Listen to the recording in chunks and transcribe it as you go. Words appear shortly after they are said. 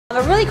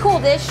have a really cool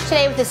dish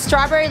today with the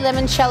strawberry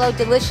limoncello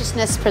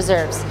deliciousness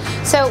preserves.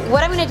 So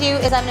what I'm going to do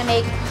is I'm going to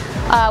make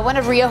one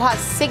of Rioja's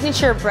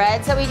signature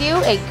breads that we do,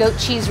 a goat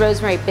cheese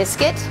rosemary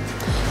biscuit.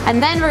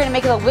 And then we're going to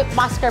make a little whipped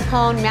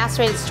mascarpone,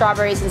 macerated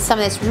strawberries, and some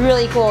of this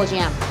really cool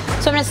jam.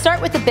 So I'm going to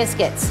start with the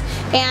biscuits.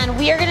 And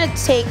we are going to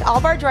take all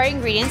of our dry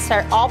ingredients,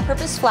 our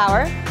all-purpose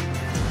flour,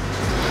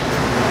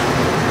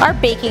 our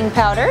baking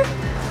powder,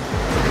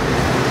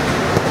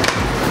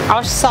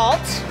 our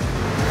salt,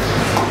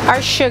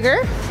 our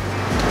sugar,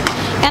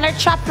 and our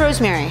chopped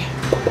rosemary.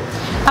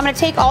 I'm going to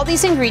take all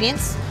these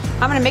ingredients,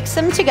 I'm going to mix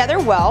them together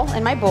well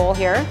in my bowl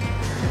here,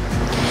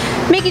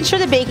 making sure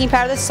the baking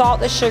powder, the salt,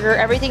 the sugar,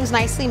 everything's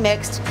nicely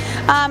mixed.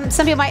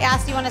 Some people might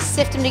ask, do you want to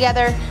sift them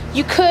together?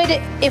 You could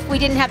if we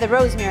didn't have the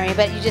rosemary,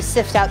 but you just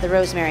sift out the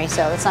rosemary,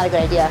 so it's not a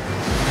good idea.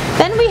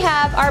 Then we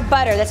have our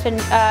butter that's been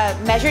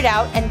measured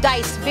out and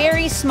diced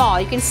very small.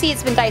 You can see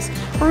it's been diced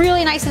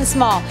really nice and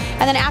small.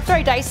 And then after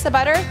I dice the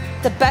butter,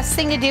 the best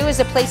thing to do is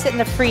to place it in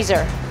the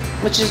freezer,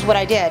 which is what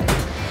I did.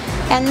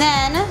 And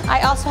then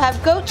I also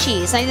have goat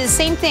cheese. And I did the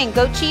same thing,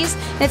 goat cheese.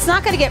 And it's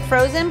not going to get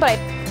frozen, but I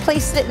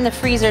placed it in the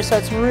freezer so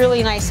it's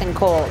really nice and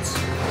cold.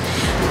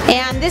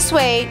 And this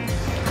way,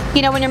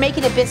 you know, when you're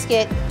making a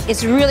biscuit,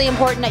 it's really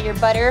important that your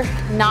butter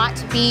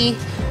not be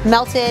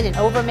melted and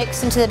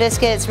overmixed into the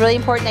biscuit. It's really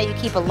important that you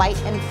keep a light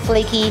and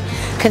flaky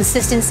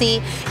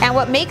consistency. And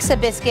what makes a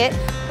biscuit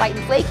light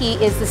and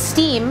flaky is the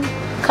steam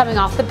coming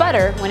off the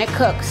butter when it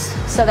cooks.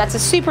 So that's a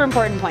super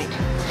important point.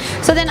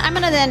 So then I'm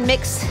gonna then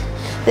mix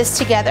this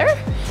together,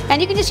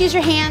 and you can just use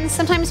your hands.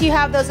 Sometimes you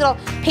have those little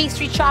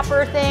pastry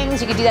chopper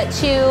things, you can do that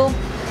too.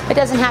 It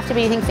doesn't have to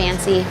be anything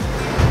fancy.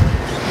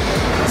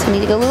 So I need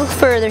to go a little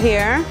further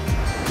here.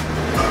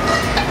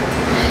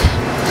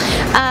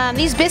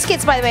 These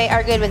biscuits, by the way,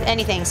 are good with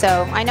anything.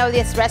 So I know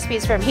this recipe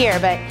is from here,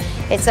 but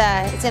it's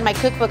in my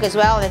cookbook as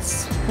well.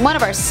 It's one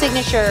of our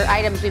signature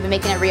items we've been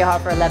making at Rioja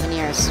for 11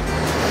 years.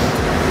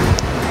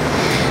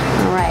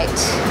 All right.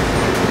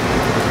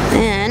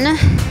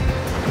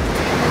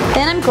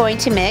 Then I'm going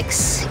to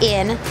mix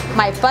in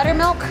my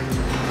buttermilk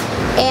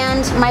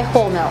and my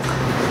whole milk.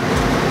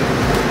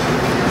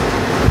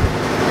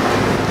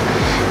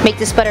 Make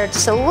this butter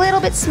just a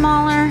little bit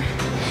smaller.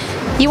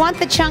 You want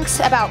the chunks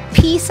about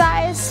pea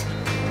size,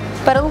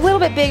 but a little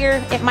bit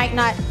bigger. It might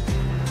not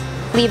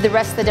leave the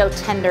rest of the dough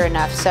tender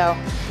enough, so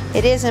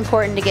it is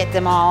important to get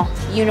them all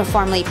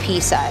uniformly pea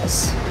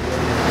size.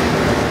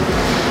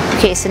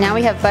 Okay, so now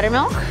we have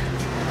buttermilk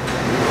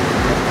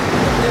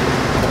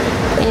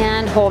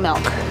and whole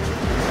milk.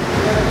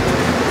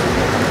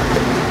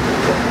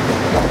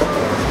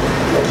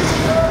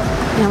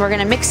 And we're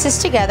going to mix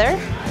this together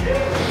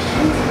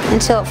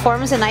until it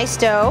forms a nice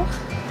dough.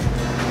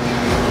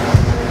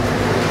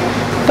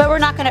 But we're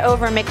not going to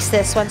over mix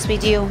this once we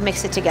do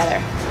mix it together.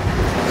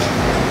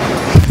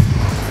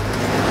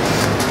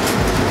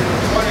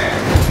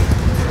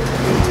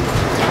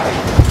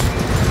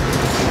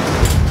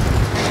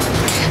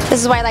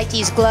 This is why I like to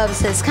use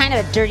gloves. It's kind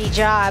of a dirty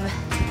job,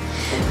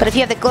 but if you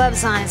have the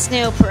gloves on, it's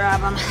no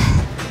problem.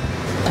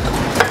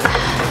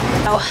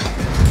 Oh,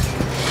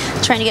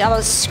 trying to get all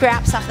those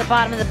scraps off the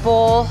bottom of the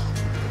bowl.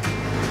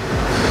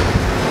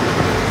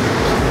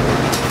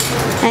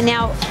 And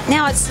now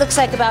it looks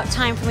like about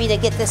time for me to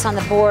get this on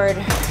the board,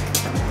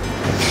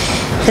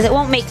 because it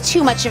won't make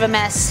too much of a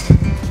mess.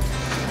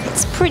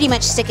 It's pretty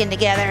much sticking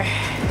together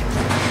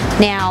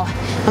now,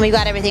 and we've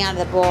got everything out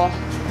of the bowl.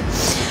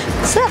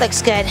 So that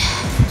looks good.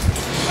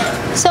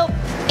 So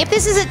if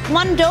this is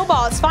one dough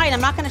ball, it's fine.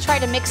 I'm not going to try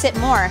to mix it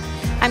more.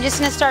 I'm just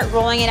going to start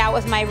rolling it out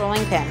with my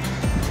rolling pin.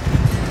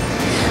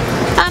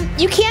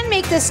 You can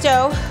make this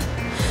dough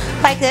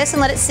like this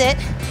and let it sit.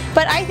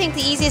 But I think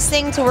the easiest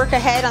thing to work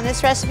ahead on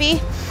this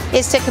recipe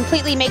is to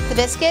completely make the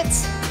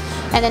biscuits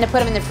and then to put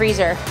them in the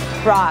freezer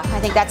raw. I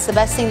think that's the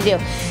best thing to do.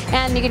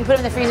 And you can put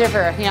them in the freezer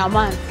for, you know, a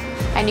month,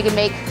 and you can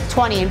make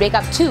 20 and bake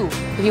up 2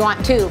 if you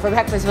want 2 for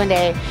breakfast one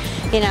day,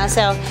 you know,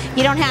 so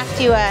you don't have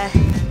to.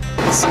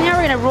 So now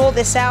we're going to roll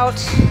this out.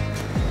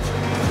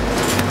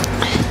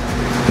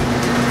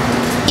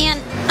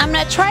 And I'm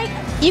going to try,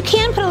 you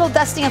can put a little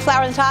dusting of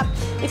flour on the top.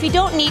 If you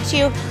don't need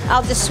to,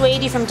 I'll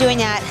dissuade you from doing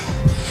that,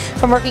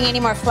 from working any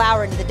more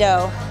flour into the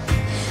dough.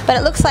 But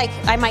it looks like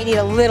I might need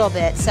a little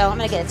bit, so I'm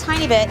going to get a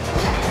tiny bit.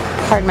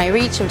 Pardon my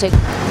reach. Okay.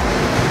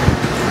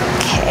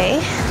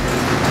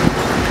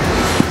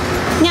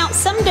 Now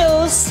some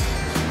doughs,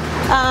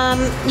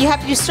 you have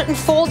to do certain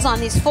folds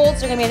on. These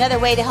folds are going to be another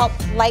way to help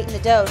lighten the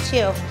dough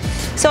too.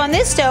 So on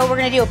this dough, we're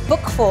going to do a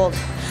book fold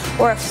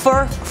or a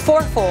four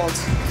fold,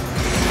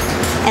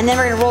 and then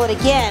we're going to roll it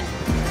again.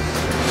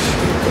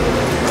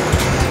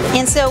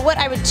 And so what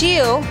I would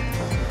do,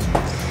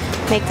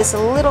 make this a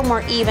little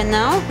more even though.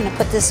 I'm going to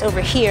put this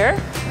over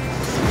here.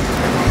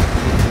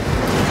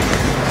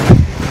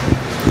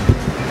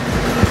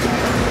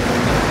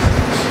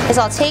 Is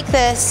I'll take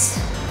this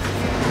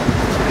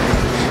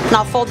and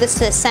I'll fold this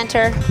to the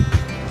center.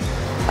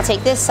 I'll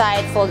take this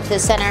side, fold it to the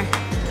center,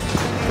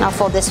 and I'll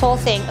fold this whole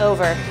thing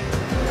over.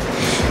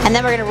 And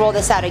then we're going to roll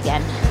this out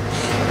again.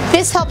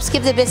 This helps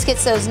give the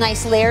biscuits those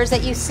nice layers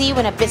that you see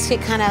when a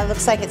biscuit kind of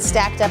looks like it's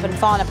stacked up and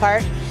falling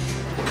apart.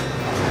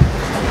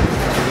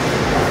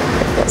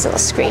 Those little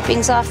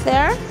scrapings off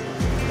there.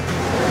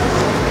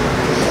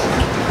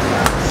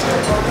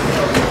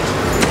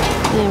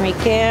 There we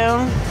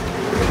go.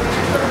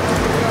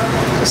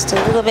 Just a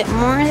little bit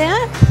more of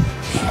that.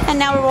 And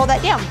now we roll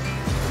that down.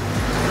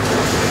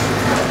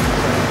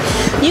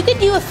 You could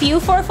do a few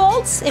 4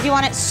 folds if you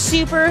want it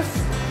super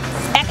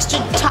extra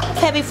top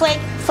heavy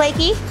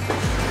flaky.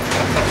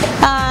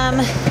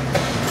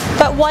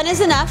 But 1 is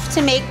enough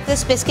to make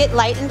this biscuit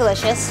light and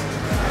delicious.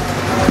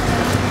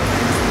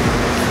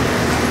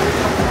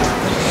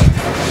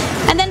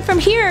 And then from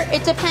here,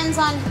 it depends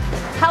on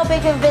how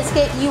big of a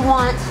biscuit you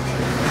want.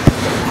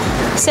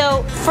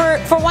 So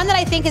for one that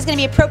I think is going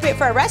to be appropriate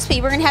for our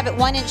recipe, we're going to have it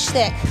 1 inch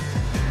thick.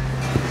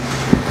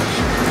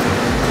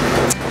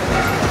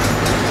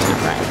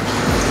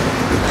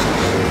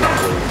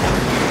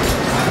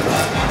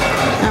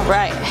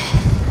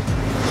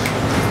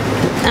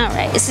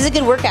 Alright, this is a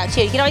good workout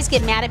too. You can always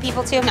get mad at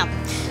people too. No,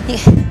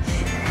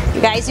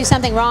 you guys do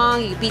something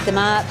wrong, you beat them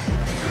up.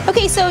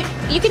 Okay, so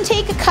you can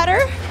take a cutter,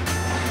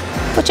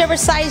 whichever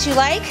size you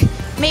like.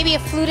 Maybe a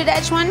fluted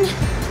edge one,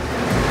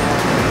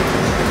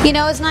 you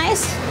know, is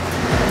nice.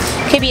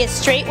 Could be a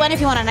straight one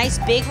if you want a nice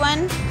big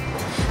one.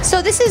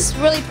 So this is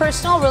really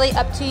personal, really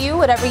up to you,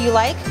 whatever you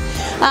like.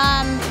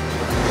 I'll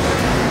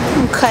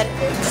cut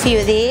a few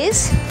of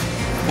these.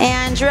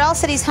 And Jarrell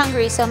said he's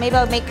hungry, so maybe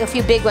I'll make a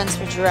few big ones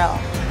for Jarrell.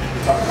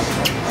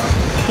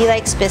 He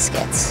likes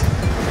biscuits.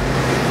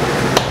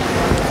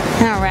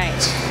 All right.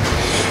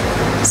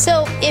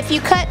 So if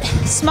you cut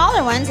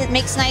smaller ones, it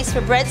makes nice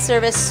for bread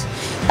service.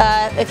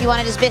 If you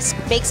want to just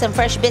bake some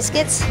fresh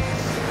biscuits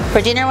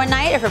for dinner one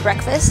night or for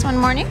breakfast one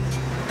morning.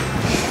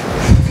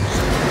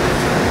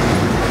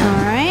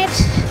 All right.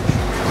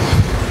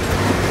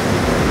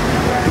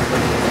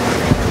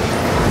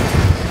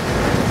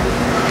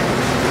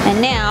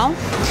 And now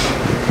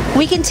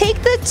we can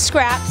take the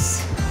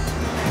scraps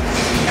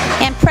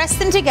and press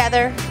them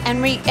together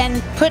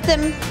and put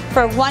them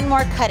for 1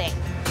 more cutting.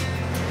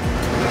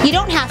 You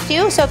don't have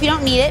to, so if you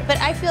don't need it, but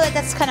I feel like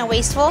that's kind of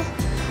wasteful.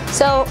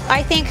 So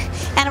I think,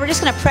 and we're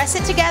just going to press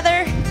it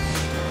together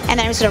and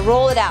then I'm just going to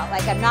roll it out.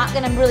 Like, I'm not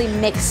going to really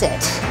mix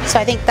it. So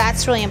I think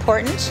that's really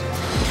important.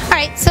 All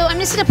right, so I'm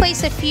just going to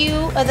place a few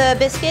of the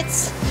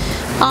biscuits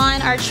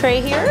on our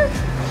tray here.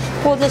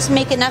 We'll just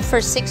make enough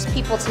for 6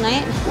 people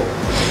tonight.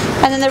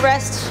 And then the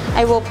rest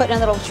I will put in a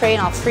little tray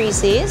and I'll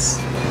freeze these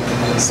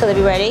so they'll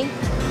be ready.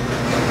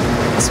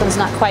 This one's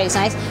not quite as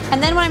nice.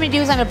 And then what I'm going to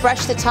do is I'm going to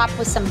brush the top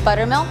with some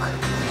buttermilk.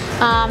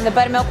 The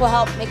buttermilk will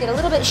help make it a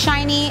little bit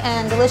shiny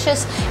and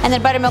delicious, and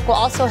then buttermilk will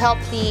also help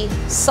the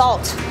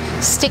salt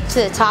stick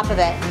to the top of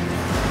it.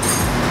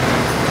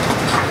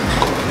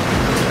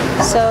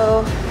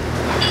 So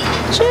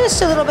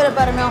just a little bit of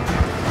buttermilk.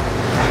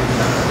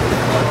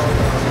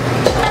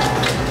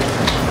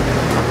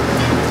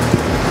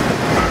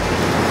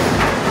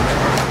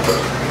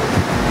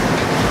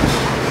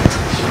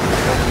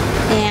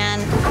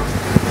 And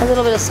a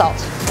little bit of salt.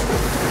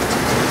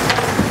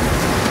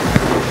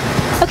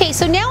 Okay,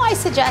 so now I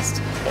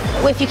suggest,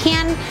 if you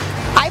can,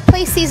 I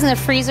place these in the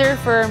freezer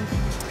for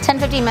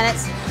 10-15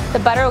 minutes. The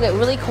butter will get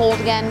really cold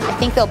again. I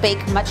think they'll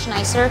bake much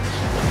nicer.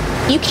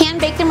 You can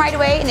bake them right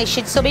away and they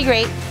should still be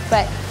great,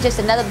 but just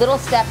another little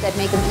step that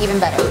make them even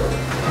better.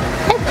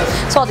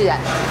 Okay, so I'll do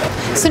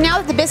that. So now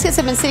that the biscuits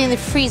have been sitting in the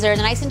freezer and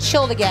they're nice and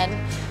chilled again,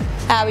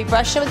 we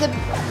brush them with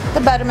the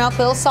buttermilk, a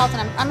little salt,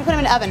 and I'm going to put them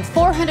in an oven.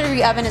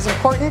 400-degree oven is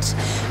important.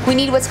 We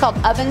need what's called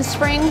oven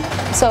spring,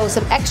 so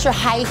some extra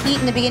high heat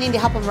in the beginning to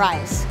help them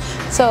rise.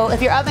 So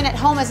if your oven at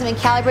home hasn't been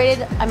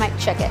calibrated, I might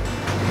check it.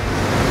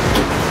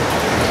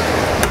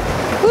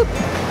 Whoop.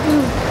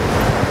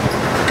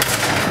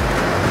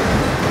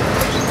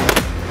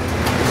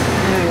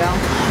 There we go.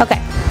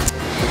 Okay.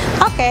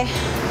 Okay.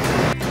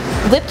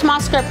 Whipped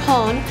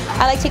mascarpone.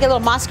 I like to take a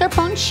little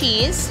mascarpone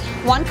cheese,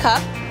 1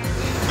 cup.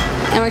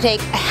 And we're going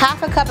to take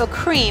 1/2 cup of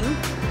cream,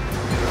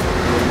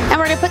 and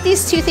we're going to put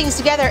these 2 things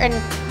together and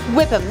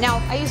whip them.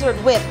 Now, I use the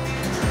word whip.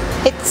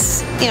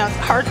 It's, you know,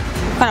 hard,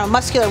 kind of a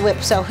muscular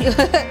whip, so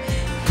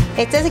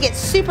it doesn't get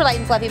super light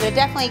and fluffy, but it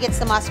definitely gets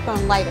the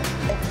mascarpone lighter.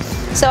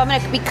 So I'm going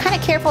to be kind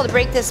of careful to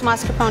break this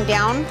mascarpone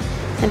down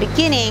in the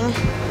beginning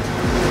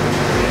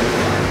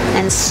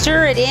and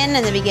stir it in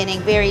the beginning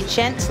very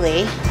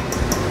gently,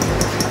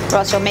 or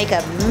else you'll make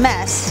a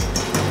mess.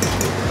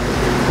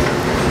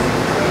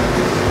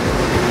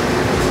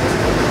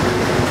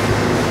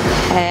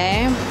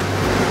 Okay.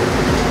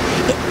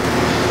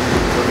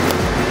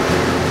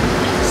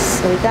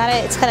 So we got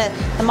it. It's kind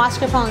of, the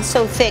mascarpone is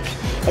so thick,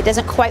 it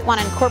doesn't quite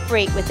want to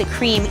incorporate with the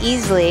cream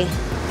easily,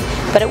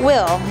 but it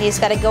will. You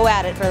just got to go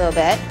at it for a little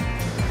bit.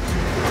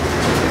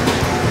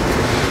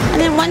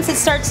 And then once it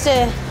starts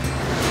to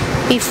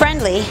be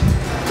friendly,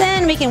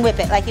 then we can whip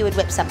it like you would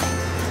whip something.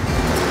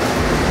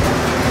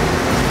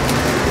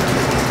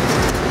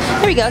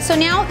 There we go. So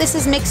now this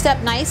is mixed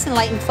up nice and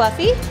light and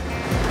fluffy.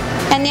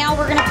 And now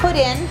we're going to put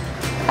in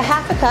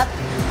 1/2 cup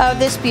of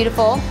this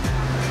beautiful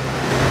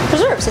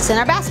preserves. It's in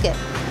our basket.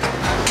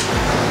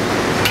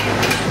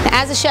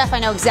 Now, as a chef, I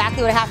know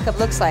exactly what a half cup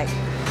looks like.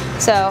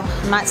 So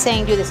I'm not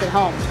saying do this at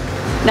home.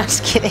 No,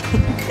 just kidding.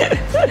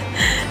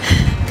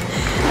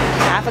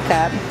 Half a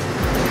cup.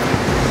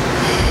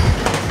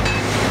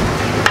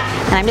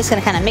 And I'm just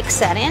going to kind of mix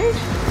that in.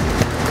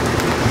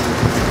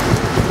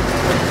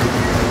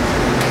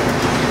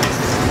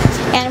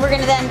 And we're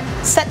going to then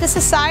set this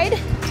aside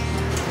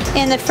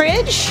in the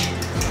fridge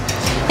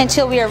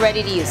until we are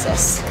ready to use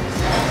this.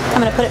 I'm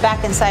going to put it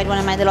back inside one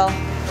of my little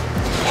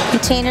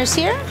containers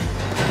here.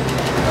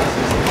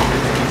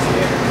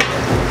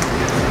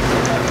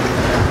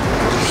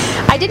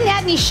 I didn't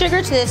add any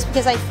sugar to this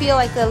because I feel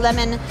like the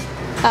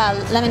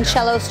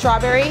limoncello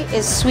strawberry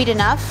is sweet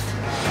enough.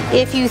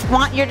 If you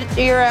want your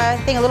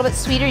thing a little bit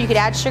sweeter, you could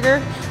add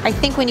sugar. I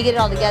think when you get it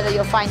all together,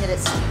 you'll find that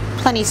it's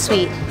plenty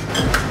sweet.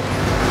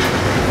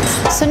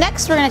 So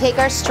next we're going to take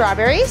our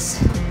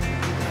strawberries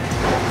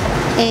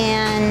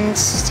and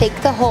take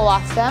the hull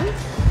off them.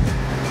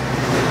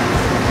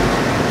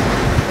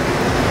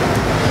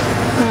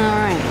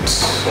 Alright.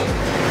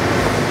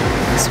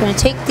 So we're going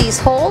to take these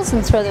hulls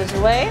and throw those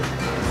away.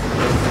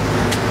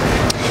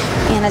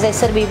 And as I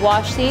said, we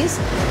wash these.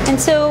 And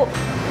so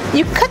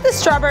you can cut the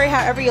strawberry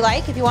however you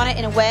like, if you want it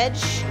in a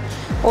wedge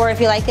or if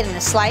you like it in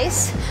a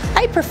slice.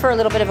 I prefer a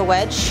little bit of a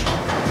wedge,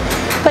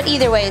 but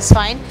either way is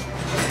fine.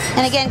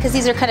 And again, because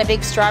these are kind of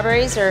big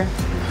strawberries, you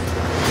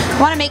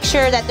want to make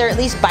sure that they're at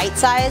least bite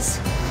size,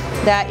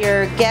 that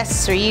your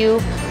guests or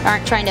you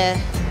aren't trying to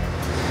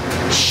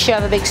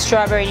shove a big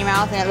strawberry in your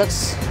mouth and it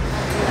looks,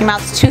 your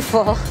mouth's too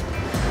full.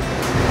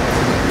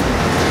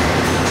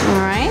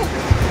 Alright.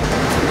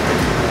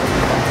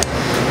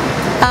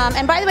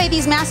 And by the way,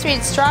 these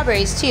macerated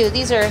strawberries too,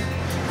 these are,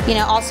 you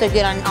know, also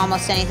good on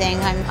almost anything.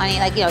 On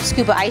like, you know,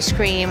 scoop of ice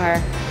cream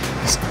or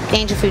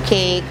angel food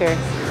cake or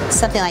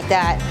something like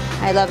that.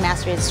 I love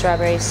macerated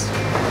strawberries.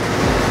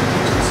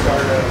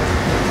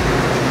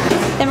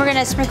 Then we're going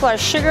to sprinkle our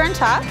sugar on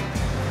top.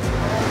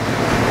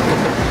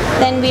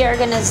 Then we are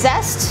going to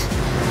zest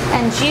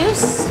and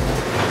juice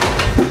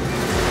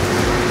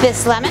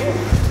this lemon.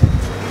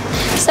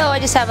 So I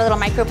just have a little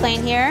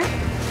microplane here.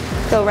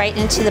 Go right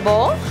into the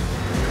bowl.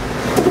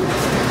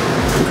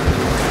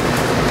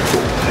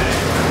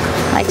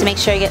 I like to make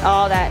sure I get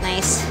all that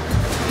nice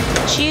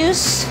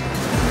juice.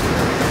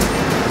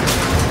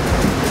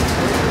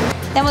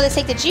 Then we'll just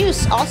take the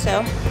juice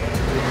also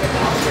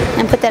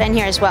and put that in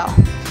here as well.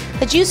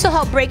 The juice will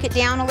help break it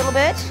down a little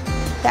bit.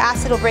 The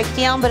acid will break it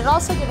down, but it'll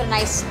also give it a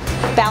nice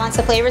balance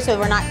of flavor so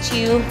we're not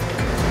too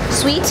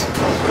sweet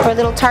or a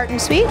little tart and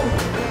sweet.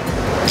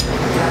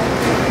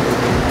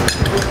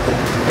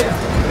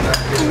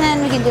 And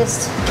then we can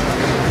just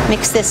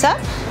mix this up.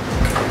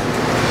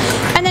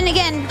 And then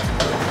again,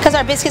 because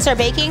our biscuits are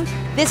baking,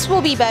 this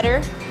will be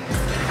better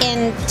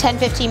in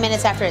 10-15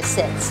 minutes after it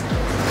sits.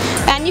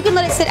 And you can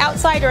let it sit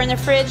outside or in the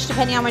fridge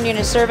depending on when you're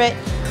going to serve it.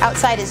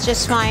 Outside is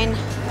just fine,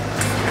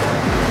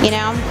 you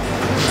know.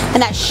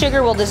 And that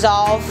sugar will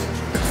dissolve.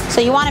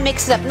 So you want to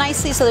mix it up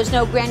nicely so there's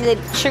no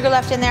granulated sugar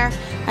left in there,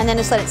 and then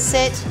just let it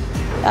sit.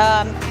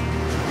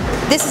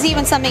 This is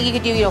even something you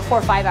could do, you know, 4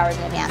 or 5 hours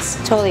in advance.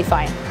 Totally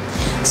fine.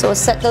 So we'll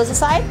set those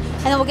aside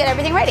and then we'll get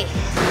everything ready.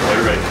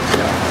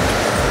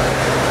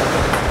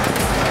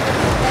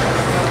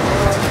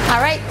 All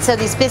right, so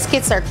these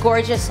biscuits are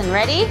gorgeous and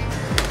ready.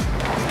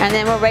 And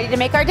then we're ready to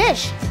make our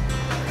dish.